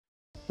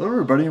Hello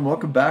everybody and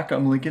welcome back.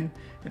 I'm Lincoln,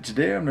 and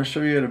today I'm going to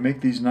show you how to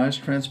make these nice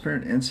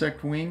transparent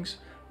insect wings.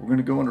 We're going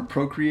to go into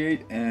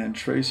Procreate and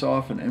trace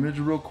off an image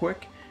real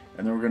quick,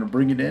 and then we're going to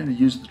bring it in and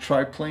use the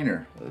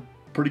triplaner.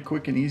 Pretty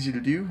quick and easy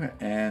to do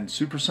and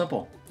super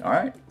simple.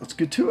 Alright, let's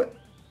get to it.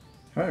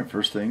 Alright,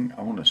 first thing,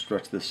 I want to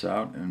stretch this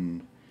out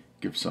and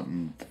give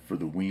something for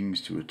the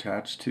wings to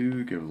attach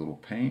to, give a little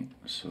paint.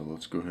 So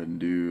let's go ahead and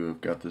do,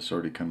 I've got this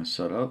already kind of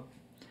set up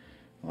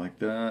like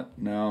that.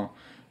 Now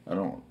I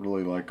don't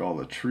really like all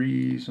the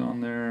trees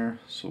on there,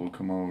 so we'll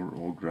come over,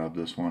 we'll grab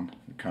this one,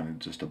 kind of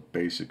just a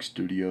basic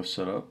studio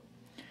setup.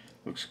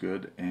 Looks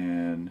good,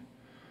 and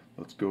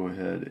let's go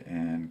ahead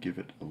and give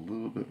it a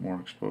little bit more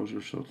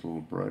exposure so it's a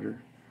little brighter.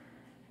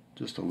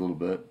 Just a little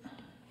bit.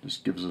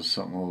 Just gives us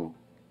something a little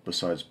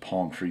besides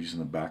palm trees in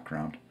the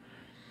background.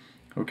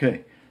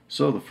 Okay,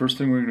 so the first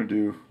thing we're going to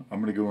do,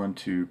 I'm going to go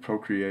into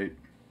Procreate.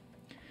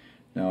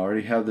 Now I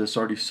already have this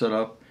already set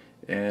up,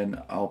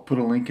 and I'll put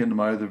a link into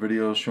my other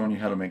videos showing you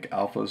how to make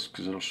alphas,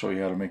 because it'll show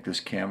you how to make this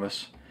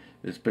canvas.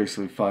 It's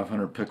basically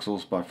 500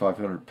 pixels by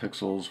 500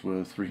 pixels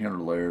with 300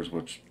 layers,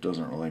 which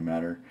doesn't really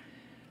matter.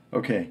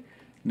 Okay,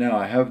 now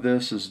I have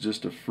this as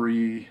just a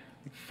free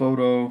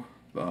photo,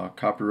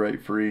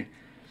 copyright free,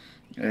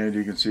 and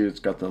you can see it's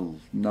got the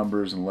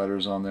numbers and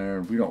letters on there.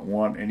 We don't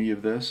want any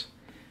of this.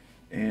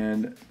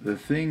 And the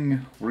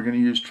thing, we're going to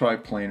use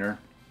triplaner,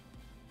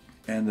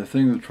 and the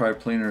thing with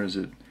triplaner is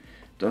it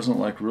doesn't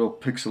like real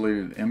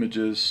pixelated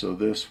images, so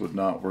this would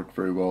not work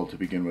very well to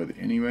begin with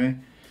anyway.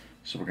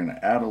 So we're going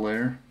to add a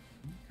layer.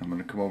 I'm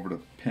going to come over to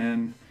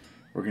pen.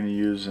 We're going to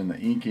use an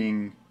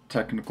inking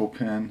technical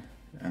pen,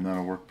 and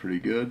that'll work pretty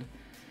good.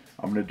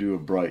 I'm going to do a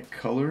bright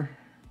color,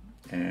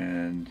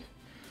 and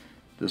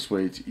this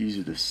way it's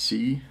easy to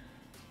see.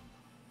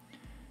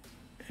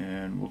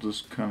 And we'll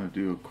just kind of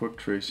do a quick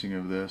tracing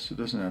of this. It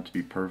doesn't have to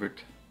be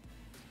perfect.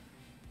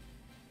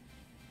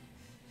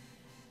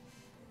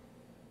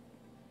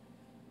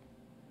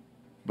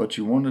 But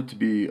you want it to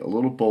be a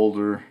little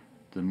bolder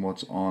than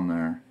what's on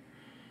there.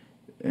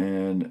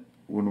 And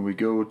when we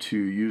go to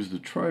use the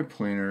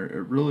triplaner,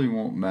 it really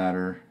won't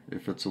matter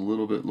if it's a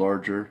little bit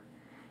larger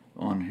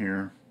on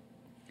here,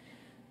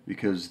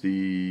 because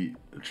the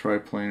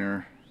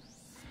triplaner,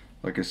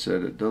 like I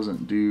said, it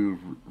doesn't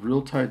do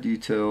real tight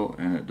detail,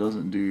 and it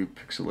doesn't do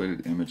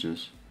pixelated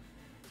images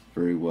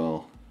very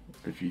well.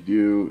 If you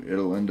do,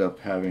 it'll end up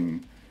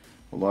having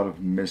a lot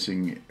of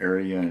missing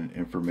area and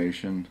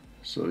information.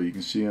 So you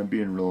can see I'm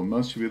being real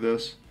messy with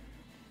this.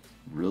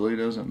 Really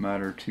doesn't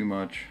matter too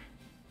much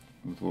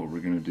with what we're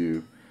going to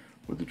do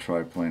with the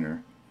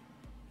triplaner.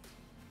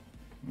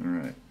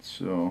 Alright,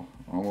 so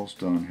almost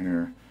done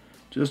here.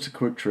 Just a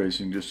quick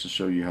tracing just to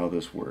show you how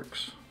this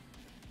works.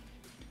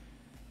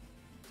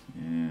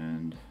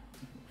 And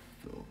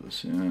fill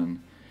this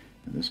in.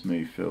 And this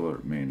may fill or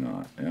it may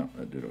not. Yeah,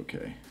 that did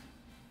okay.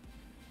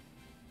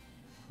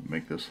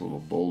 Make this a little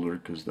bolder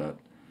because that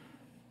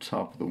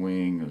top of the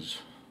wing is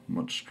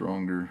much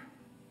stronger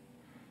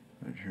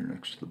right here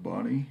next to the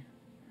body,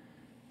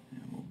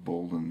 and we'll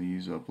bolden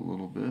these up a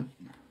little bit.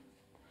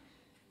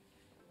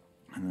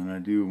 And then I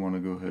do want to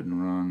go ahead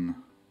and run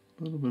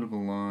a little bit of a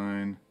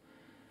line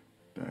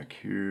back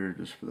here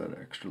just for that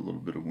extra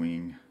little bit of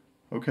wing.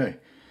 Okay,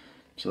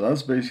 so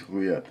that's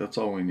basically it. That's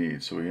all we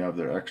need. So we have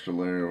the extra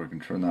layer, we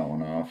can turn that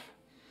one off.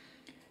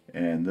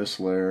 And this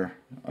layer,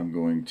 I'm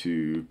going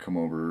to come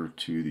over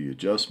to the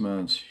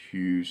adjustments,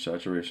 hue,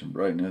 saturation,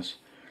 brightness,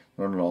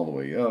 run it all the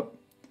way up,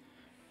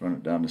 run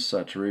it down to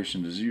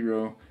saturation to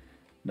 0.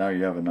 Now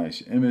you have a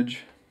nice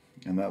image,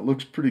 and that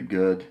looks pretty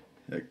good.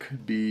 It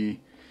could be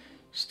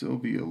still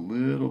be a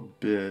little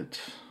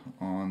bit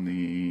on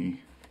the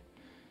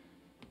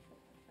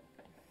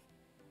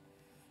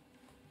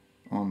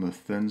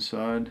thin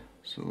side,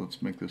 so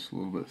let's make this a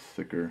little bit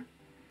thicker,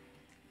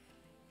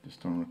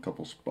 just on a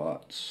couple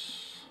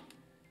spots.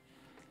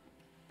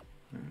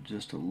 They're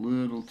just a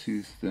little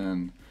too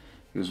thin,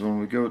 because when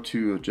we go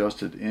to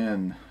adjust it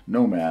in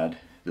Nomad,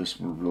 this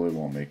really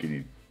won't make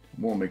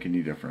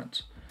any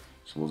difference.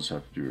 So we'll just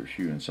have to do our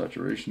hue and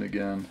saturation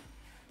again.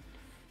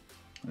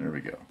 There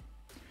we go.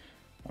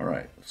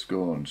 Alright, let's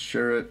go and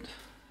share it,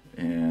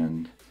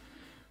 and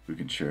we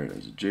can share it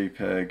as a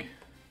JPEG. A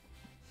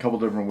couple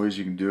different ways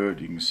you can do it.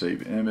 You can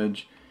save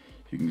image,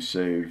 you can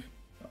save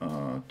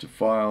to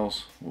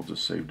files. We'll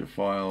just save to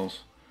files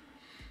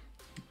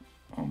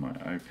on my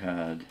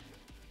iPad.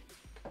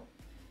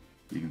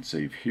 You can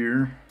save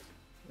here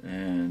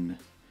and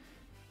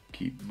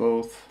keep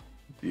both.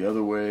 The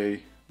other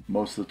way,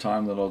 most of the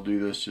time that I'll do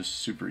this, just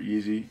super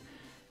easy.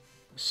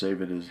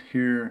 Save it as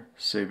here,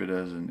 save it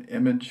as an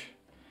image,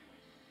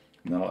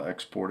 and then I'll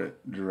export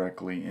it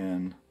directly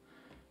in.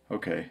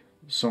 Okay,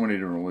 so many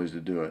different ways to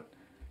do it.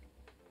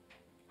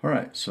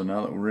 Alright, so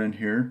now that we're in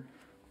here,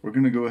 we're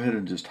going to go ahead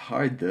and just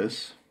hide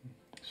this.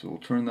 So we'll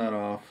turn that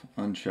off,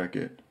 uncheck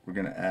it. We're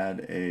going to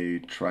add a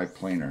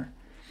triplaner.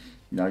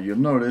 Now you'll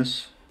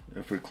notice,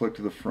 if we click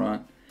to the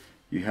front,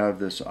 you have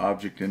this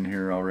object in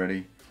here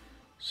already.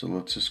 So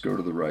let's just go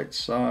to the right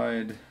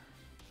side,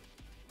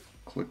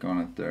 click on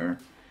it there.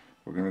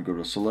 we're going to go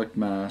to select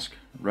mask,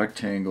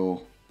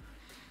 rectangle.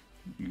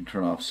 You can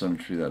turn off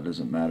symmetry, that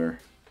doesn't matter.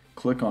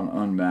 Click on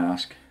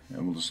unmask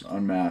and we'll just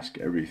unmask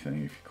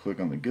everything. If you click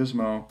on the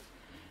gizmo,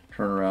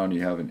 turn around,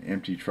 you have an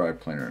empty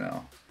triplanar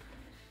now.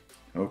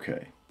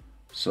 Okay,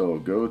 so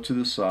go to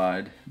the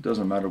side. It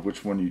doesn't matter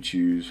which one you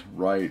choose,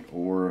 right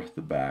or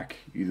the back,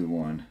 either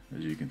one,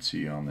 as you can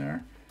see on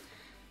there.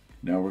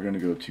 Now we're going to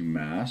go to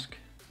mask,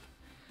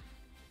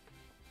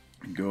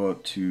 go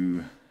up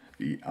to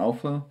the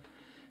alpha,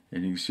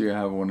 and you can see I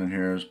have one in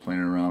here I was playing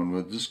around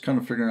with, just kind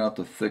of figuring out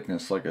the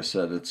thickness. Like I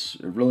said, it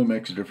really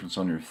makes a difference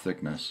on your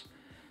thickness.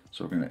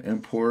 So we're going to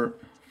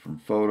import from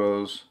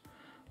photos.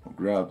 We'll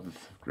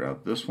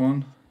grab this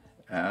one,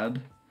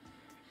 add,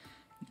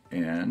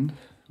 and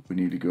we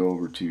need to go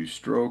over to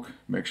stroke,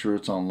 make sure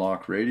it's on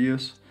lock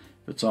radius.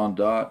 If it's on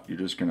dot, you're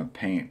just going to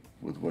paint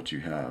with what you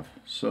have.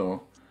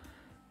 So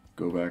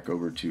go back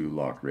over to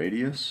lock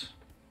radius.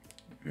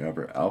 We have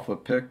our alpha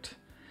picked.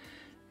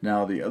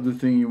 Now the other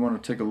thing you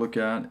want to take a look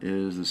at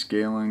is the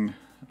scaling.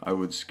 I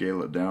would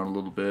scale it down a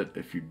little bit.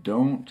 If you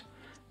don't,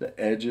 the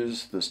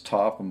edges, this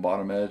top and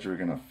bottom edge, are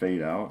going to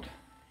fade out.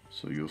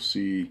 So you'll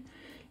see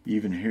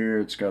even here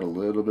it's got a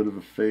little bit of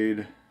a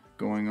fade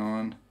going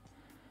on.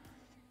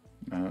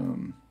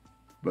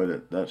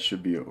 But that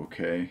should be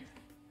okay.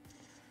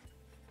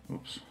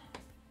 Oops.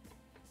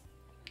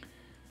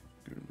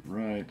 Go to the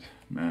right,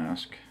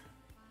 mask,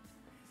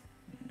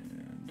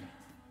 and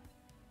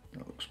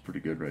that looks pretty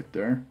good right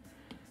there.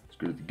 Let's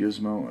go to the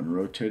gizmo and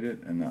rotate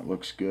it, and that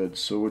looks good.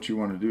 So what you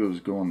want to do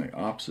is go on the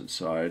opposite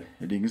side,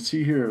 and you can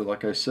see here,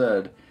 like I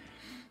said,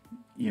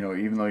 you know,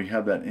 even though you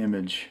have that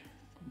image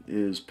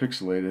is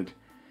pixelated,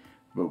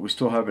 but we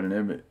still have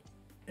an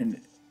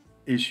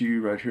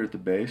issue right here at the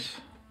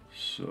base.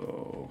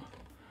 So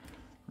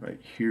right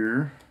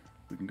here,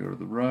 we can go to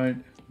the right,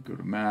 go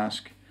to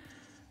mask,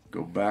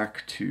 go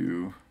back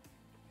to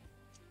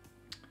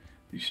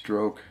the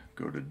stroke,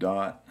 go to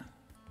dot,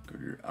 go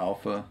to your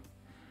alpha,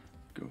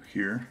 go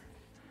here.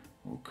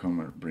 We'll come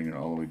and bring it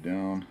all the way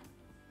down,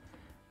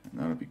 and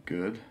that'll be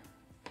good.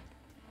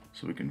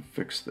 So we can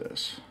fix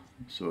this.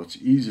 So it's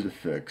easy to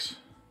fix,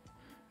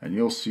 and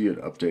you'll see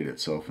it update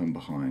itself in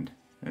behind.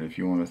 And if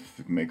you want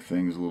to make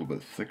things a little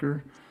bit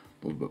thicker,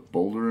 a little bit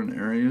bolder in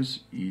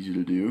areas, easy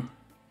to do.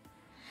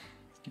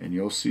 And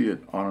you'll see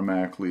it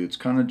automatically. It's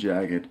kind of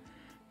jagged,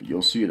 but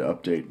you'll see it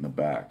update in the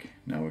back.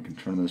 Now we can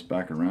turn this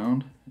back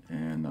around,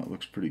 and that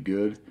looks pretty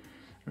good.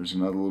 There's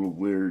another little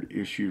weird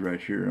issue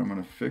right here I'm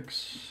going to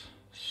fix.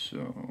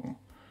 So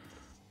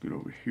get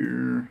over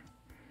here,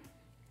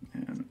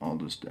 and I'll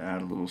just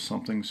add a little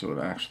something so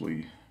it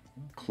actually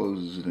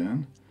closes it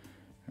in,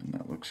 and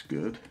that looks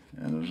good.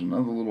 And there's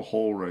another little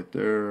hole right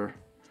there.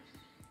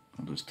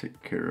 I'll just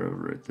take care of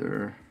it right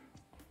there.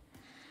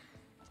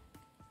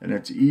 And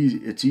it's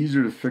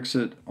easier to fix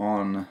it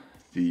on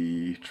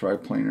the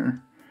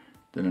triplanar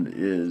than it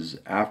is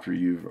after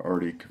you've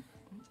already,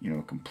 you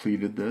know,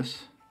 completed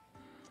this.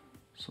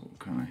 So we'll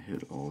kind of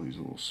hit all these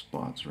little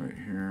spots right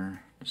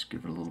here. Just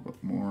give it a little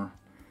bit more.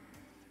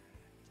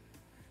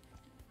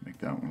 Make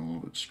that one a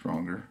little bit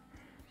stronger.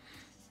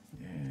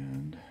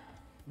 And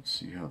let's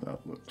see how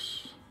that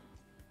looks.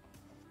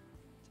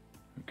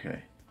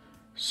 Okay,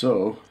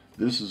 so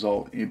this is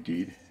all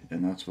emptied,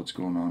 and that's what's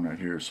going on right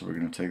here. So we're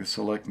going to take the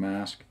select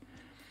mask.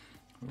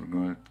 We're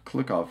going to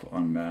click off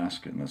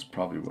unmask, and that's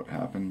probably what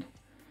happened.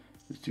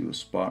 Let's do a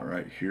spot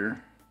right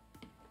here,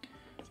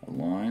 a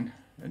line,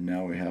 and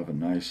now we have a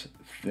nice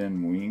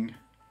thin wing.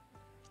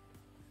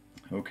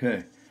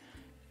 Okay,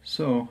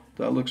 so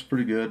that looks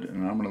pretty good,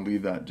 and I'm going to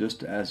leave that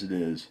just as it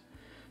is.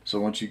 So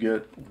once you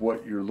get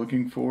what you're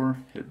looking for,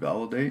 hit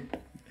validate,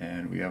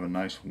 and we have a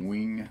nice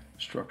wing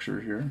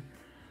structure here.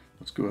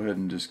 Let's go ahead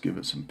and just give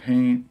it some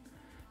paint.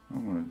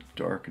 I'm going to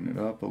darken it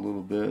up a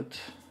little bit,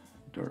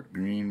 dark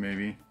green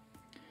maybe.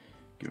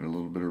 Give it a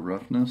little bit of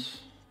roughness,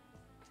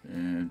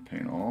 and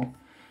paint all.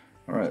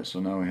 Alright, so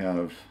now we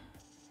have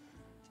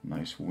a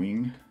nice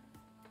wing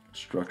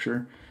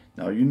structure.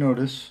 Now you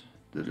notice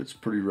that it's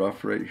pretty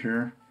rough right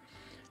here,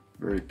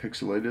 very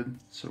pixelated.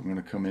 So I'm going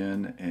to come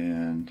in,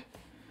 and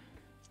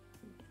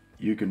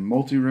you can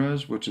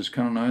multi-res, which is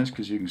kind of nice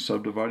because you can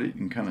subdivide it. You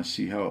can kind of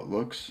see how it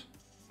looks,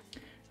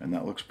 and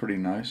that looks pretty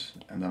nice.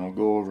 And then I'll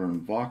go over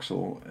in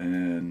voxel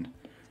and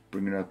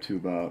bring it up to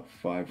about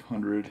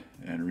 500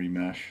 and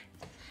remesh.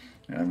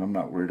 And I'm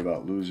not worried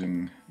about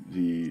losing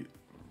the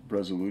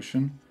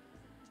resolution.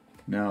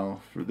 Now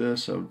for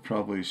this, I would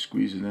probably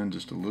squeeze it in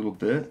just a little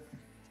bit.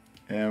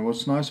 And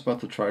what's nice about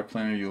the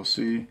triplanar, you'll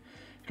see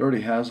it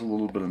already has a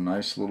little bit of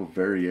nice little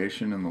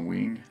variation in the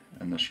wing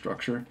and the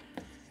structure.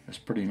 It's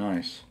pretty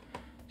nice.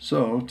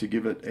 So to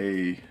give it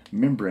a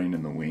membrane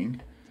in the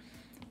wing,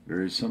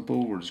 very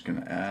simple, we're just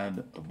going to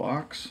add a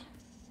box.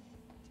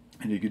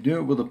 And you could do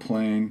it with a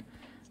plane,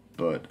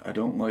 but I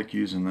don't like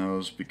using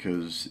those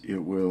because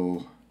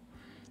it'll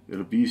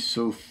be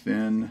so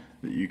thin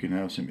that you can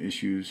have some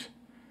issues.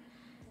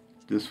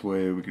 This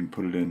way we can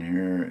put it in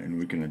here, and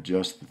we can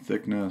adjust the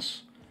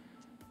thickness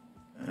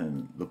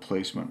and the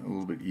placement a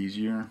little bit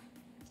easier.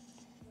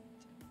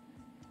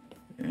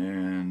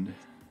 And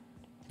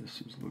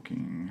this is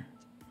looking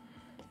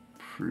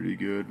pretty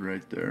good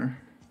right there.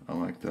 I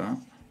like that.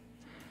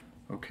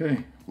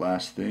 Okay,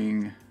 last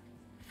thing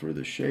for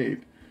the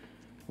shape,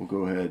 we'll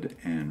go ahead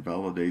and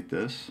validate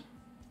this.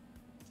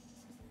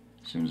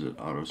 As soon as it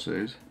auto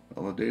saves,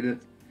 validate it.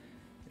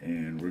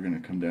 And we're going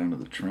to come down to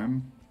the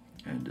trim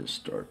and just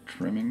start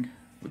trimming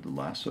with the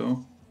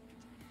lasso.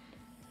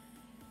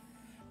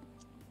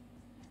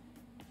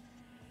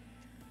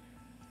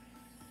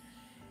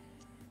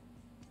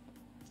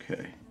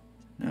 Okay,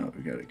 now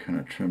we got it kind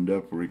of trimmed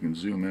up where we can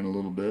zoom in a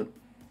little bit,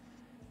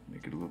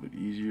 make it a little bit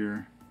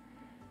easier.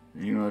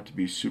 And you don't have to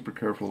be super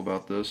careful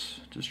about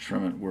this, just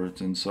trim it where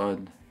it's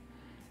inside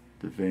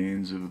the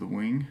veins of the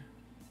wing.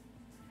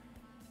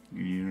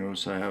 You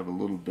notice I have a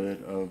little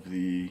bit of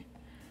the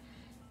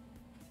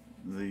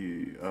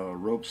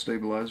rope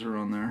stabilizer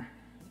on there,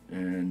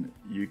 and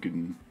you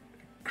can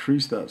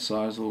increase that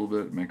size a little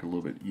bit, make it a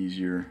little bit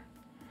easier.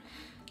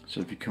 So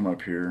if you come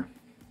up here,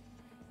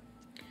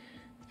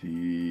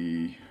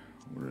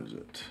 where is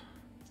it?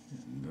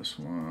 And this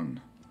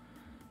one,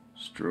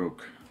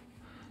 stroke,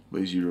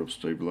 lazy rope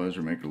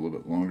stabilizer, make it a little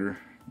bit longer.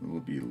 It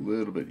will be a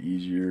little bit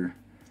easier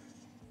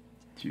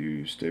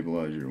to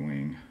stabilize your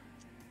wing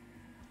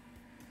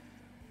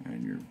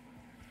and your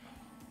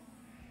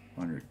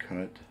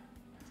undercut.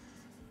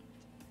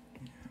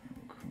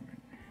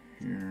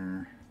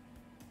 Here,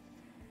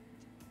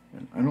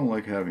 and I don't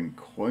like having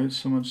quite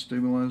so much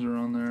stabilizer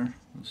on there.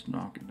 Let's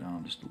knock it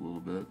down just a little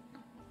bit.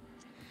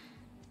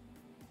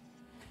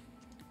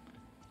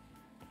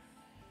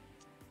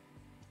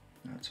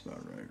 That's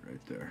about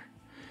right there.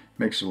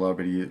 Makes it a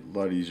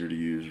lot easier to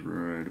use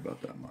right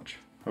about that much.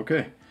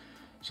 Okay,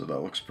 so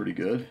that looks pretty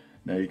good.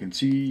 Now you can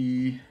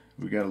see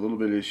we got a little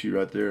bit of issue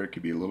right there. It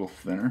could be a little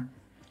thinner.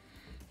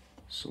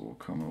 So we'll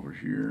come over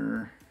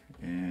here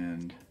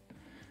and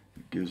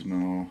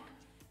gizmo,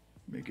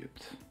 make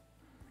it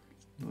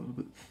a little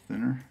bit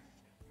thinner.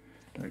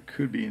 That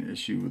could be an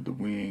issue with the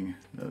wing.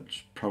 That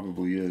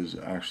probably is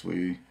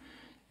actually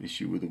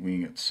issue with the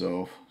wing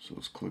itself. So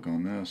let's click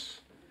on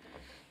this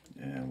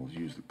and we'll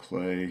use the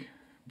clay,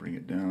 bring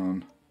it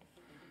down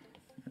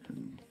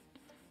and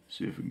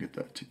see if we can get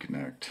that to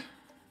connect.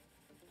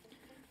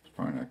 It's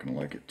probably not going to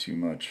like it too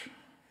much.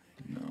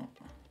 No.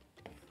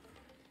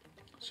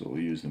 So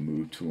we'll use the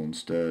move tool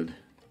instead,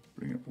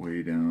 bring it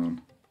way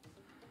down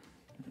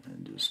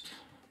and just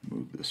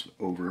move this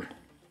over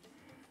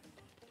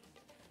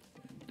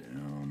and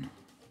down.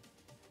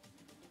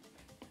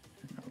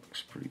 And that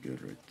looks pretty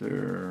good right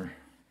there.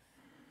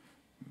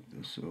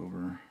 Move this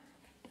over.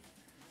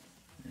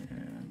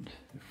 And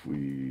if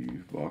we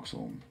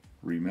voxel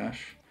remesh,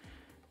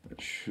 that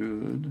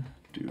should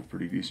do a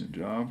pretty decent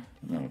job,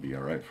 and that'll be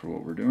all right for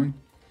what we're doing.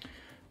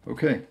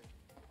 Okay,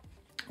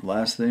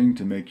 last thing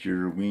to make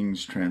your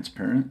wings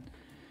transparent,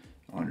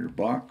 on your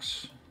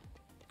box,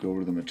 go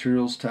over to the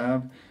materials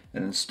tab,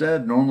 and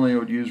instead normally I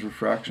would use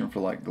refraction for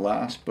like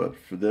glass, but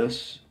for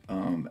this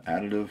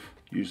additive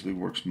usually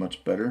works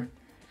much better.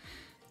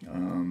 We're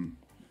going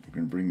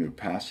to bring the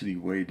opacity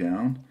way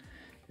down,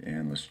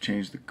 and let's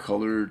change the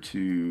color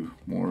to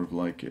more of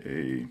like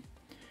a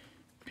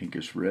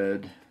pinkish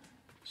red,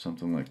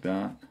 something like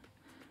that.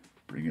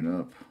 Bring it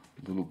up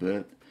a little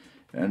bit,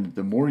 and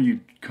the more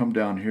you come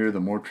down here, the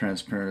more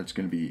transparent it's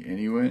going to be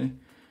anyway.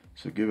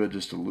 So give it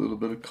just a little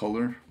bit of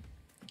color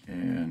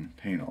and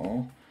paint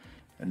all.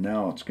 And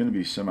now it's going to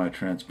be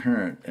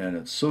semi-transparent, and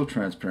it's so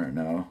transparent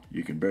now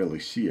you can barely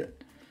see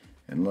it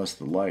unless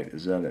the light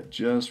is at it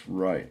just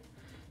right.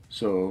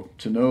 So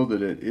to know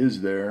that it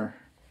is there,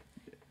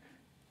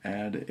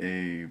 add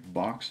a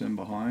box in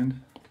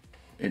behind,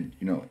 and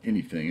you know,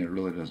 anything. It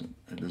really doesn't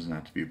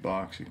have to be a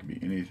box, it can be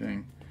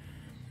anything.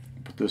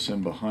 Put this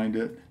in behind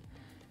it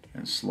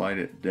and slide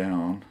it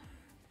down,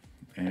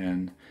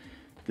 and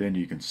then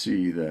you can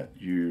see that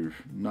you're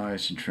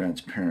nice and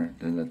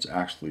transparent, and it's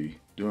actually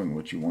doing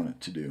what you want it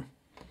to do.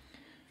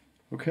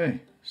 Okay,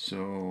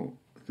 so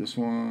this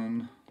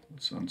one,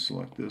 let's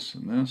unselect this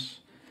and this.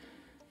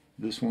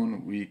 This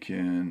one we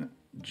can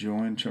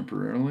join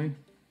temporarily,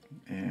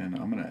 and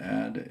I'm going to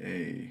add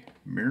a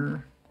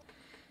mirror,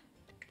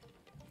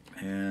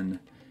 and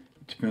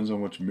it depends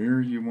on which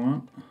mirror you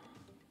want.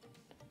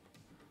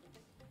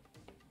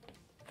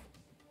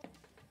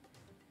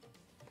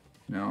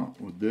 Now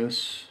with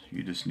this,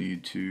 you just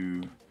need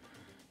to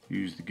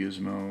use the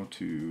gizmo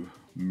to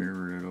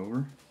mirror it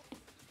over,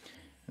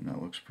 and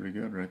that looks pretty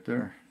good right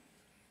there.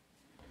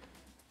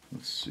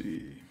 Let's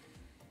see,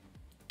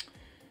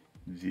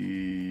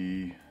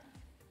 the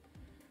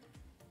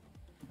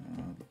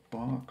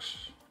box,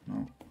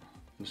 no,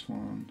 this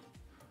one.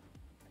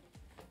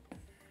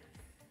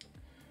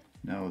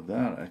 Now with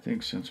that, I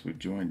think since we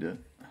joined it,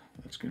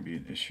 that's going to be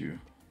an issue.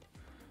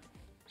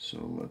 So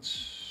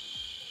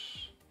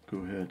let's go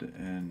ahead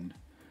and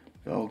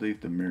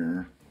validate the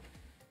mirror.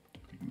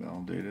 We can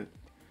validate it,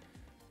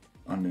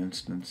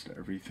 uninstance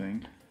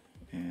everything,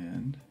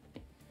 and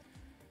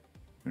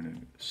we're going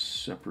to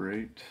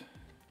separate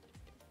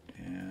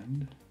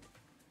and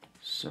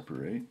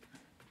separate.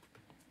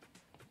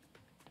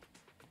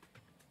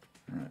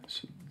 Alright,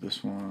 so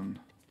this one,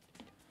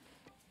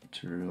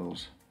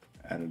 materials,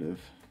 additive,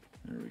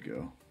 there we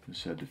go.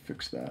 Just had to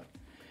fix that.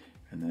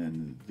 And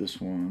then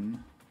this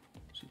one,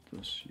 is it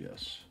this?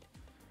 Yes.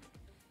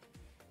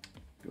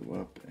 Go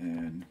up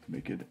and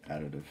make it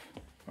additive.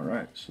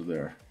 Alright, so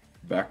there.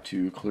 Back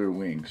to clear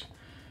wings.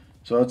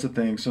 So that's the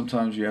thing,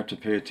 sometimes you have to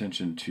pay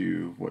attention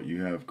to what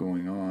you have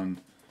going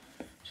on.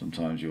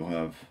 Sometimes you'll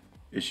have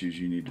issues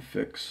you need to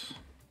fix.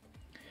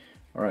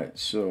 Alright,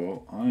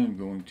 so I'm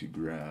going to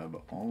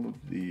grab all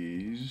of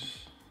these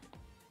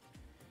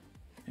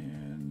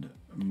and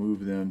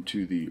move them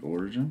to the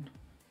origin.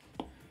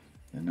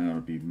 And now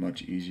it'll be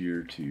much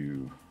easier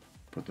to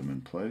put them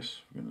in place.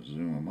 We're going to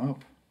zoom them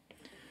up,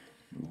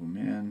 move them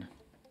in,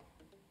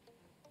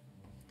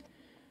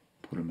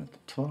 put them at the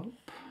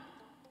top.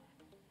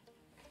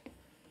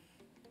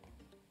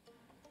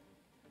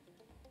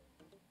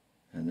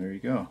 And there you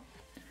go.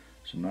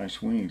 Some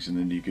nice wings, and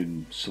then you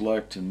can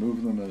select and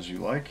move them as you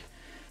like.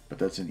 But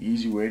that's an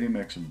easy way to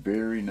make some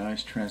very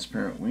nice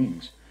transparent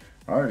wings.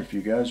 Alright, if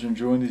you guys are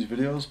enjoying these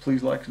videos,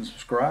 please like and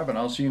subscribe, and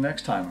I'll see you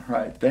next time.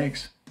 Alright,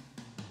 thanks.